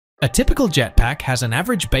A typical jetpack has an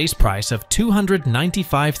average base price of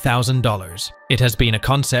 $295,000. It has been a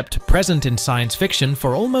concept present in science fiction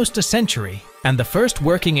for almost a century, and the first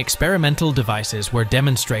working experimental devices were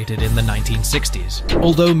demonstrated in the 1960s.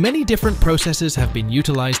 Although many different processes have been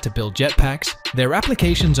utilized to build jetpacks, their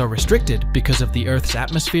applications are restricted because of the Earth's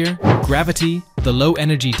atmosphere, gravity, the low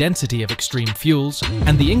energy density of extreme fuels,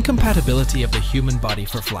 and the incompatibility of the human body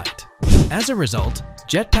for flight. As a result,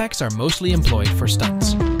 jetpacks are mostly employed for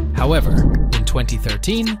stunts. However, in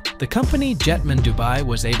 2013, the company Jetman Dubai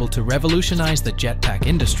was able to revolutionize the jetpack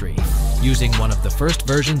industry. Using one of the first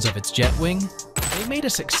versions of its jet wing, they made a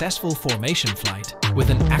successful formation flight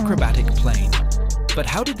with an acrobatic plane. But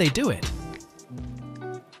how did they do it?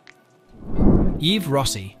 Yves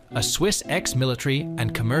Rossi, a Swiss ex-military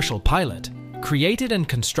and commercial pilot, created and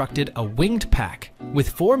constructed a winged pack with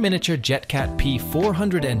 4 miniature JetCat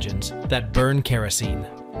P400 engines that burn kerosene.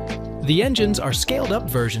 The engines are scaled-up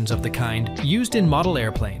versions of the kind used in model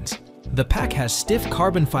airplanes. The pack has stiff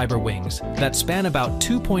carbon fiber wings that span about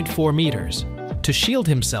 2.4 meters. To shield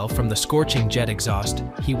himself from the scorching jet exhaust,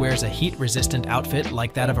 he wears a heat-resistant outfit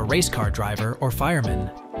like that of a race car driver or fireman.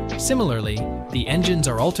 Similarly, the engines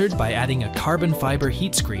are altered by adding a carbon fiber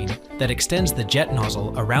heat screen that extends the jet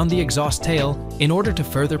nozzle around the exhaust tail in order to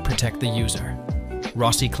further protect the user.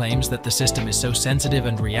 Rossi claims that the system is so sensitive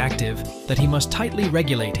and reactive that he must tightly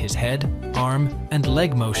regulate his head, arm, and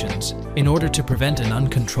leg motions in order to prevent an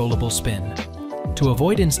uncontrollable spin. To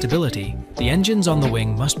avoid instability, the engines on the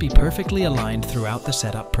wing must be perfectly aligned throughout the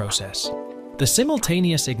setup process. The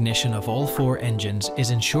simultaneous ignition of all 4 engines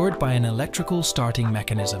is ensured by an electrical starting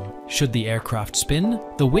mechanism. Should the aircraft spin,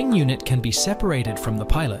 the wing unit can be separated from the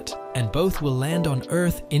pilot, and both will land on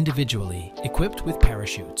Earth individually, equipped with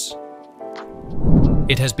parachutes.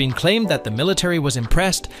 It has been claimed that the military was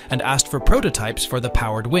impressed and asked for prototypes for the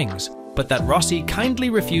powered wings, but that Rossi kindly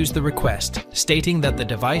refused the request, stating that the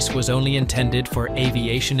device was only intended for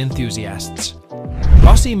aviation enthusiasts.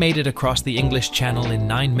 Rossi made it across the English Channel in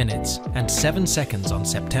 9 minutes and 7 seconds on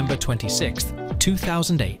September 26,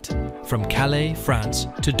 2008, from Calais, France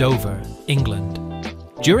to Dover, England.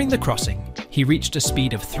 During the crossing, he reached a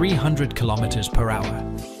speed of 300 kilometers per hour,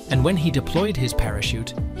 and when he deployed his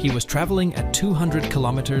parachute, he was traveling at 200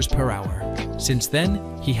 kilometers per hour. Since then,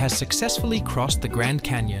 he has successfully crossed the Grand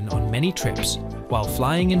Canyon on many trips while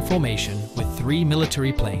flying in formation with 3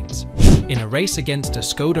 military planes. In a race against a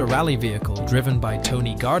Skoda rally vehicle driven by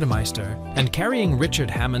Tony Gardemeister and carrying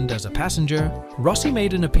Richard Hammond as a passenger, Rossi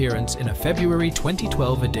made an appearance in a February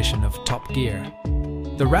 2012 edition of Top Gear.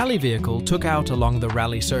 The rally vehicle took out along the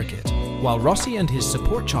rally circuit, while Rossi and his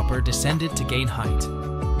support chopper descended to gain height.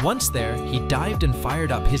 Once there, he dived and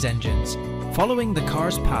fired up his engines, following the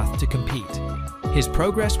car's path to compete. His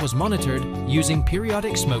progress was monitored using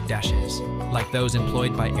periodic smoke dashes, like those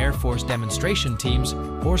employed by Air Force demonstration teams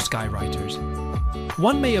or skywriters.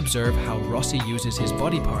 One may observe how Rossi uses his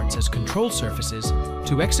body parts as control surfaces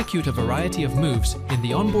to execute a variety of moves in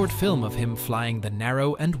the onboard film of him flying the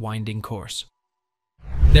narrow and winding course.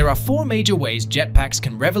 There are 4 major ways jetpacks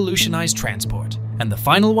can revolutionize transport, and the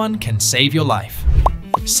final one can save your life.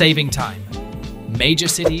 Saving time. Major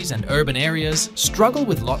cities and urban areas struggle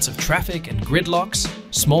with lots of traffic and gridlocks.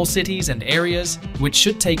 Small cities and areas, which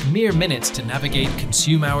should take mere minutes to navigate,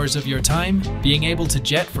 consume hours of your time. Being able to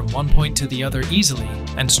jet from one point to the other easily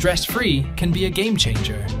and stress-free can be a game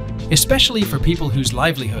changer, especially for people whose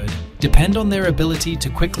livelihood depend on their ability to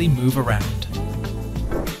quickly move around.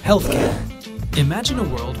 Healthcare. Imagine a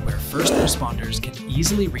world where first responders can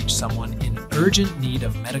easily reach someone in urgent need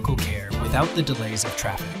of medical care without the delays of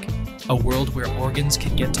traffic. A world where organs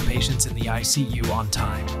can get to patients in the ICU on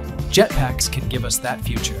time. Jetpacks can give us that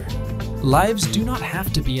future. Lives do not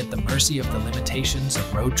have to be at the mercy of the limitations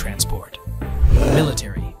of road transport.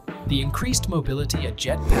 Military. The increased mobility a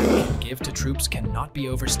jetpack can give to troops cannot be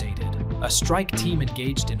overstated. A strike team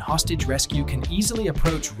engaged in hostage rescue can easily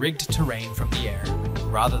approach rigged terrain from the air,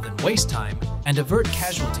 rather than waste time and avert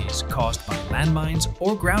casualties caused by landmines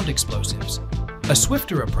or ground explosives. A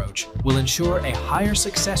swifter approach will ensure a higher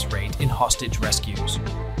success rate in hostage rescues.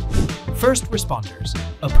 First responders.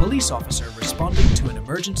 A police officer responding to an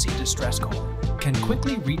emergency distress call can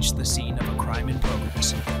quickly reach the scene of a crime in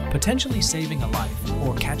progress, potentially saving a life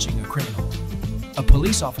or catching a criminal. A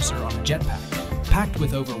police officer on a jetpack, packed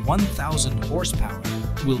with over 1,000 horsepower,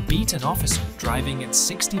 will beat an officer driving at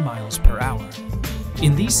 60 miles per hour.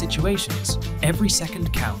 In these situations, every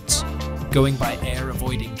second counts. Going by air,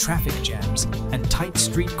 avoiding traffic jams and tight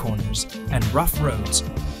street corners and rough roads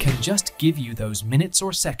can just give you those minutes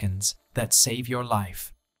or seconds that save your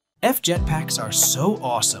life. Jetpacks are so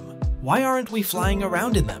awesome. Why aren't we flying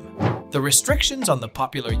around in them? The restrictions on the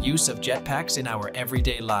popular use of jetpacks in our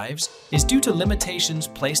everyday lives is due to limitations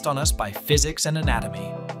placed on us by physics and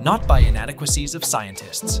anatomy, not by inadequacies of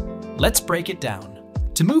scientists. Let's break it down.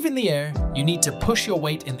 To move in the air, you need to push your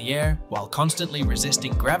weight in the air while constantly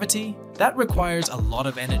resisting gravity. That requires a lot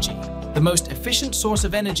of energy. The most efficient source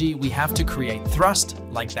of energy we have to create thrust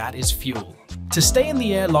like that is fuel. To stay in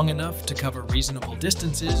the air long enough to cover reasonable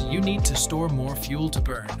distances, you need to store more fuel to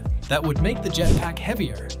burn. That would make the jetpack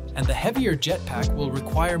heavier, and the heavier jetpack will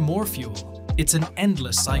require more fuel. It's an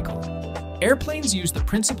endless cycle. Airplanes use the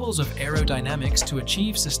principles of aerodynamics to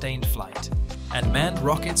achieve sustained flight, and manned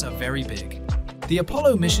rockets are very big. The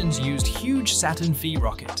Apollo missions used huge Saturn V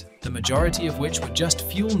rocket, the majority of which were just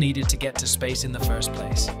fuel needed to get to space in the first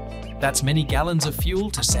place. That's many gallons of fuel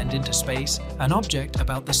to send into space, an object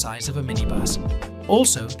about the size of a minibus.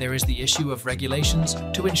 Also, there is the issue of regulations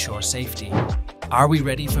to ensure safety. Are we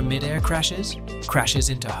ready for mid-air crashes? Crashes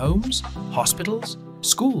into homes, hospitals,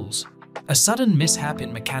 schools? A sudden mishap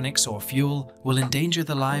in mechanics or fuel will endanger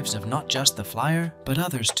the lives of not just the flyer, but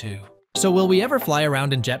others too. So will we ever fly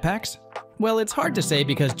around in jetpacks? Well, it's hard to say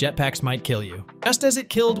because jetpacks might kill you, just as it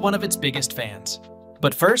killed one of its biggest fans.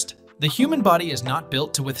 But first, the human body is not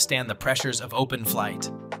built to withstand the pressures of open flight.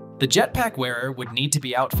 The jetpack wearer would need to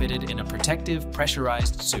be outfitted in a protective,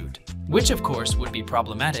 pressurized suit, which of course would be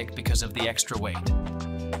problematic because of the extra weight.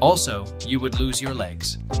 Also, you would lose your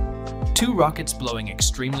legs. 2 rockets blowing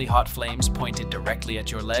extremely hot flames pointed directly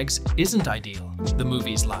at your legs isn't ideal, the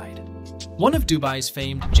movies lied. One of Dubai's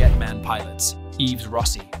famed Jetman pilots, Yves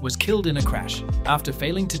Rossi, was killed in a crash after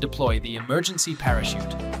failing to deploy the emergency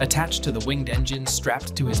parachute attached to the winged engine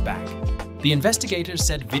strapped to his back. The investigators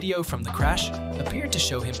said video from the crash appeared to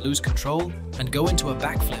show him lose control and go into a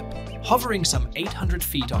backflip, hovering some 800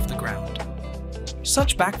 feet off the ground.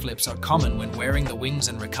 Such backflips are common when wearing the wings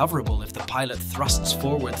and recoverable if the pilot thrusts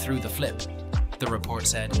forward through the flip, the report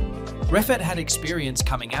said. Refet had experience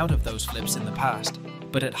coming out of those flips in the past,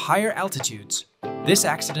 but at higher altitudes, this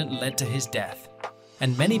accident led to his death,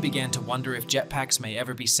 and many began to wonder if jetpacks may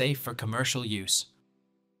ever be safe for commercial use.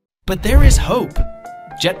 But there is hope!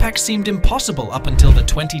 Jetpacks seemed impossible up until the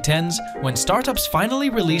 2010s when startups finally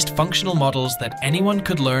released functional models that anyone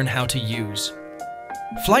could learn how to use.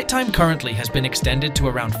 Flight time currently has been extended to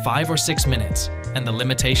around 5 or 6 minutes, and the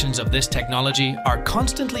limitations of this technology are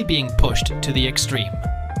constantly being pushed to the extreme.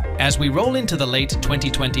 As we roll into the late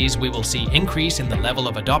 2020s, we will see increase in the level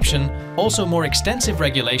of adoption. Also, more extensive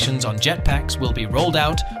regulations on jetpacks will be rolled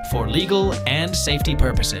out for legal and safety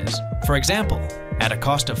purposes. For example, at a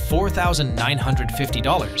cost of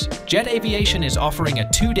 $4,950, Jet Aviation is offering a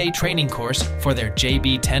 2-day training course for their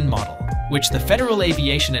JB-10 model, which the Federal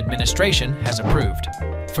Aviation Administration has approved.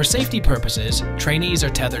 For safety purposes, trainees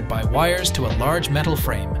are tethered by wires to a large metal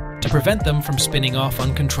frame to prevent them from spinning off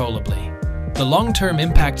uncontrollably. The long-term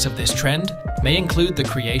impacts of this trend may include the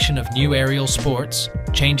creation of new aerial sports,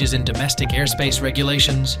 changes in domestic airspace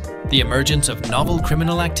regulations, the emergence of novel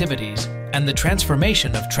criminal activities, and the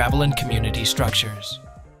transformation of travel and community structures.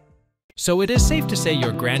 So it is safe to say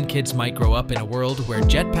your grandkids might grow up in a world where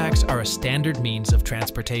jetpacks are a standard means of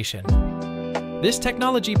transportation. This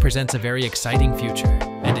technology presents a very exciting future,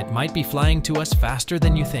 and it might be flying to us faster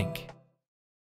than you think.